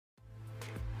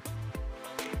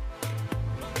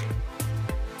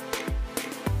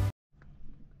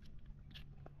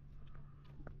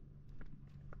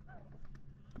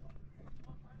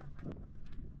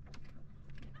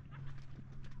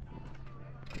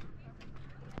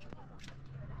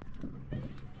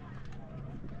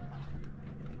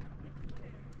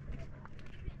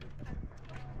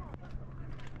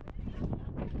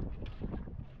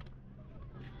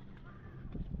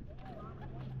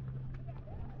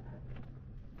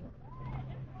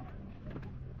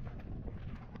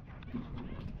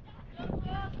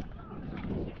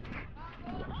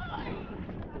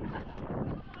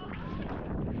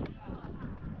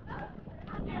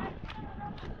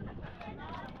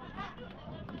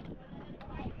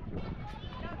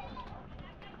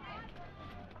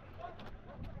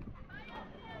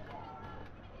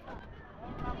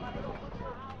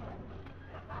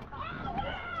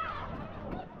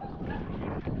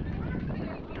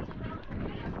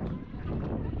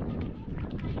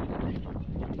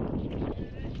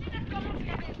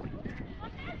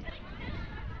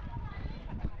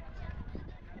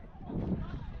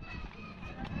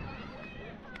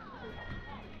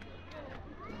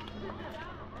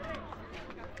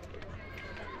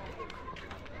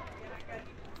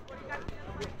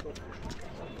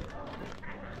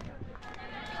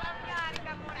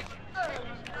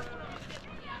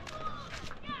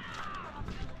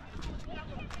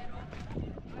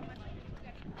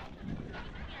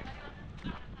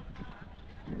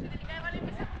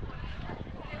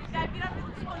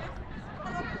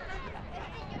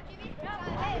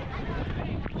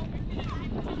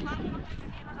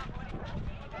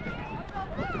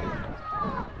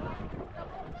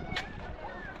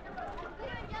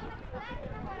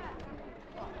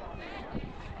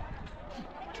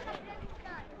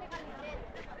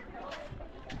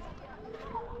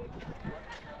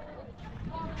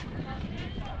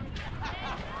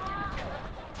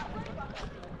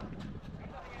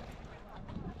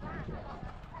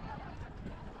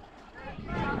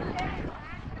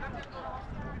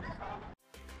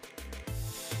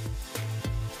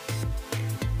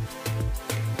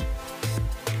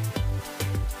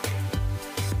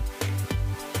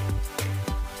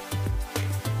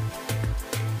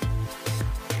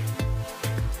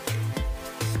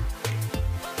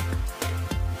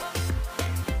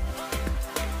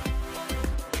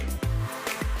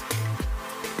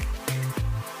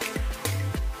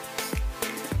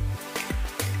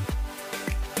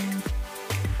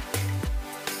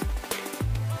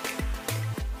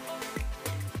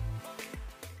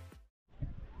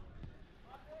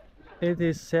It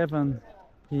is 7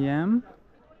 p.m.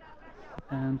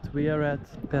 and we are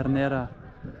at Pernera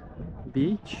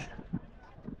Beach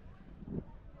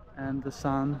and the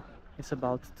sun is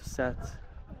about to set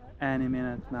any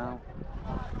minute now.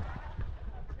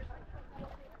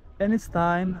 And it's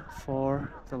time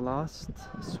for the last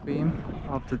swim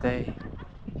of the day.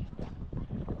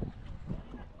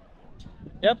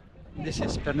 Yep, this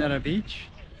is Pernera Beach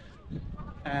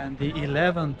and the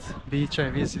 11th beach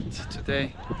I visit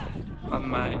today on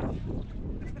my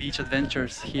beach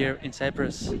adventures here in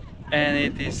Cyprus, and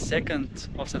it is 2nd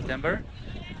of September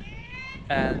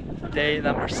and day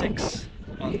number 6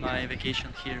 on my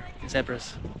vacation here in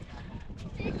Cyprus.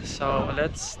 So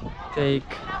let's take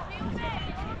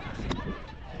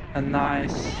a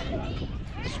nice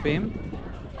swim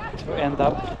to end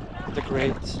up the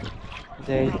great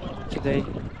day today.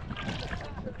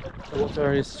 The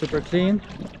water is super clean,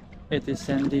 it is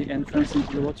sandy entrance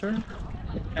into the water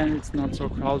and it's not so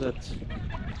crowded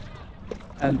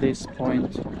at this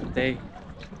point of the day.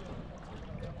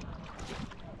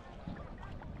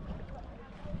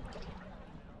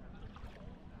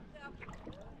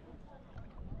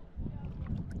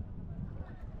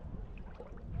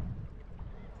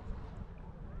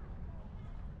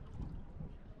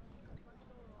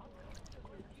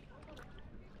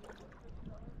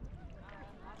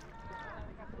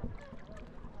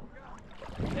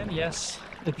 And yes,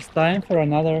 it is time for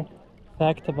another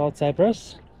fact about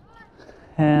Cyprus.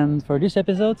 And for this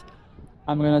episode,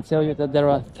 I'm gonna tell you that there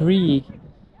are three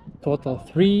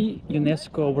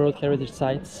UNESCO World Heritage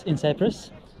Sites in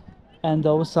Cyprus. And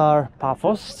those are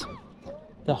Paphos,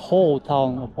 the whole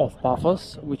town of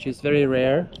Paphos, which is very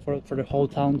rare for the whole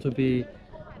town to be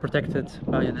protected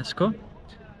by UNESCO.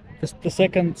 The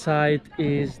second site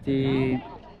is the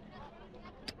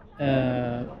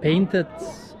painted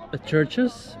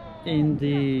churches in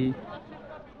the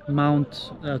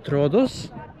Mount Troodos,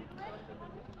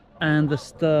 and the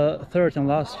third and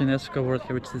last UNESCO World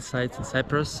Heritage Site in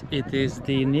Cyprus, it is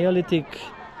the Neolithic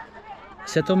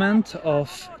settlement of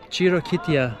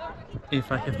Chirokitia,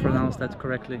 if I have pronounced that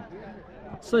correctly.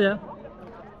 So yeah,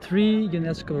 3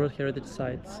 UNESCO World Heritage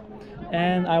Sites,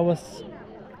 and I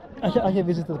have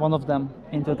visited one of them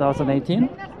in 2018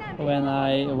 when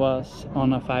I was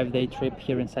on a 5-day trip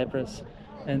here in Cyprus,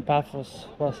 and Paphos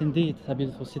was indeed a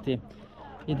beautiful city.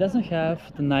 It doesn't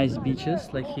have the nice beaches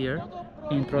like here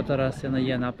in Protaras and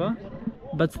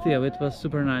but still it was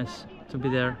super nice to be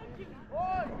there.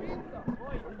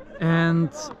 And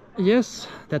yes,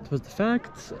 that was the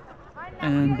fact.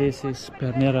 And this is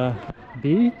Pernera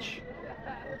Beach,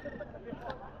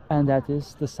 and that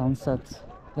is the sunset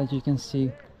that you can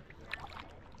see.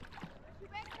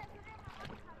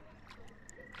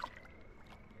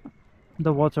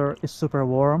 The water is super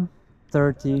warm,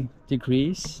 30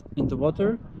 degrees in the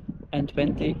water and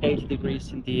 28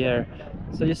 degrees in the air.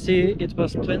 So you see, it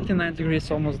was 29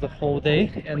 degrees almost the whole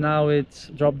day, and now it's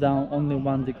dropped down only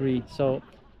 1 degree. So,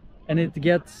 and it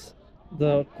gets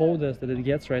the coldest that it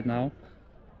gets right now.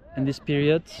 And this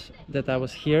period that I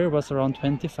was here was around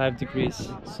 25 degrees.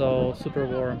 So super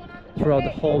warm throughout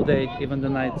the whole day, even the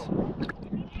night.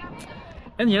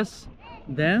 And yes,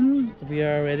 then we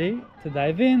are ready to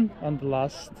dive in on the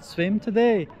last swim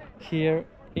today here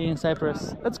in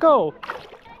Cyprus. Let's go!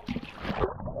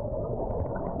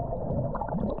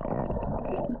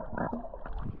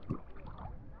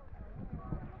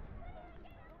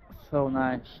 So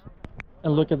nice.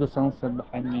 And look at the sunset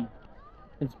behind me.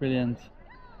 It's brilliant.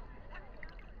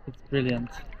 It's brilliant.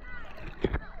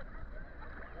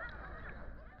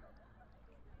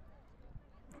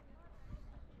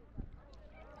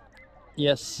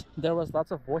 Yes, there was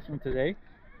lots of walking today.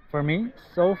 For me,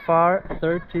 so far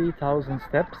 30,000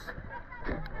 steps.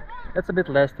 That's a bit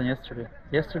less than yesterday.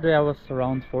 Yesterday I was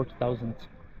around 40,000.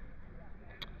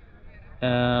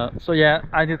 So yeah,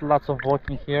 I did lots of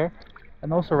walking here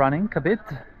and also running a bit,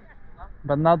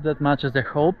 but not that much as I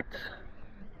hoped,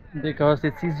 because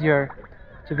it's easier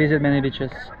to visit many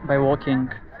beaches by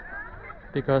walking,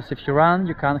 because if you run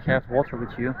you can't have water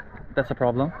with you. That's a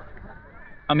problem.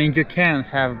 I mean, you can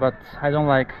have, but I don't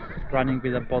like running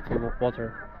with a bottle of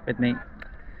water with me.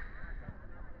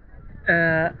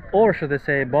 Or should I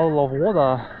say bottle of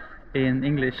water in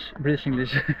English, British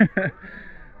English.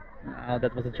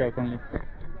 That was a joke only.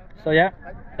 So yeah,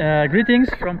 greetings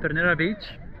from Pernera Beach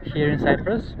here in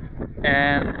Cyprus,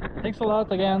 and thanks a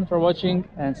lot again for watching,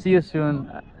 and see you soon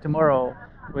tomorrow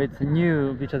with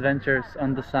new beach adventures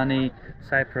on the sunny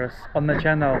Cyprus on my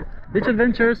channel, Beach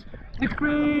Adventures with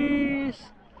Chris.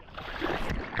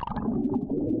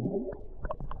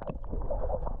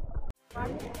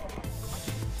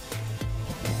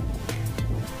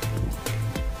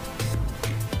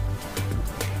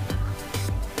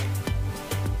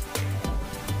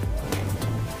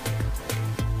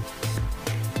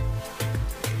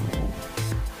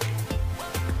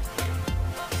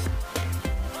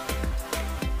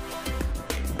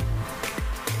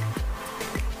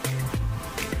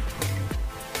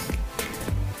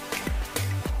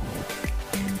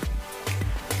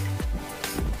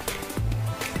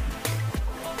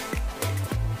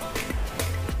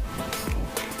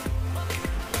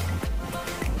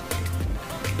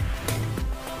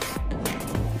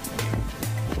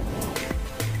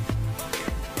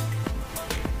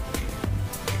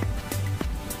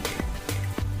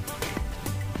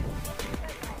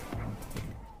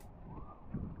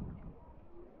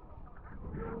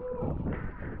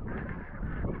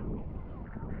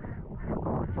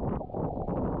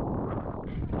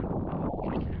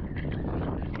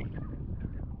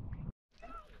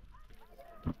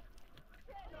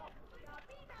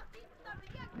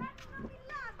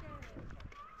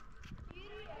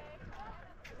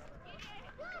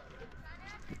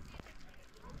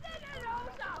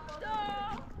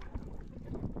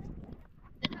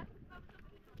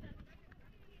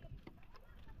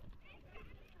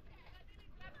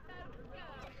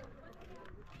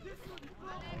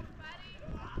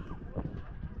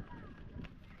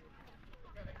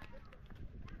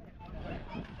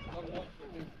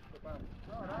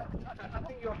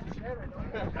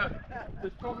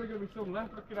 There's probably going to be some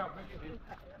left looking at me.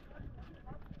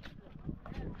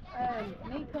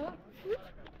 Nico?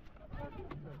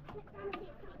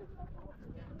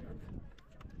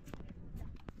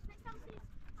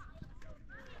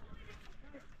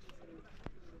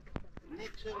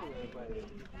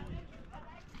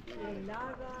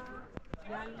 Ελλάδα,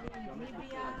 Γάλλη,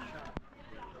 Λίβια.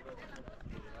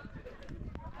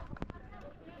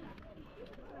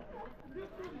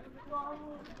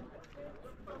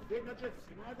 Δεν να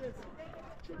τσεφσιμάδες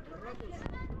και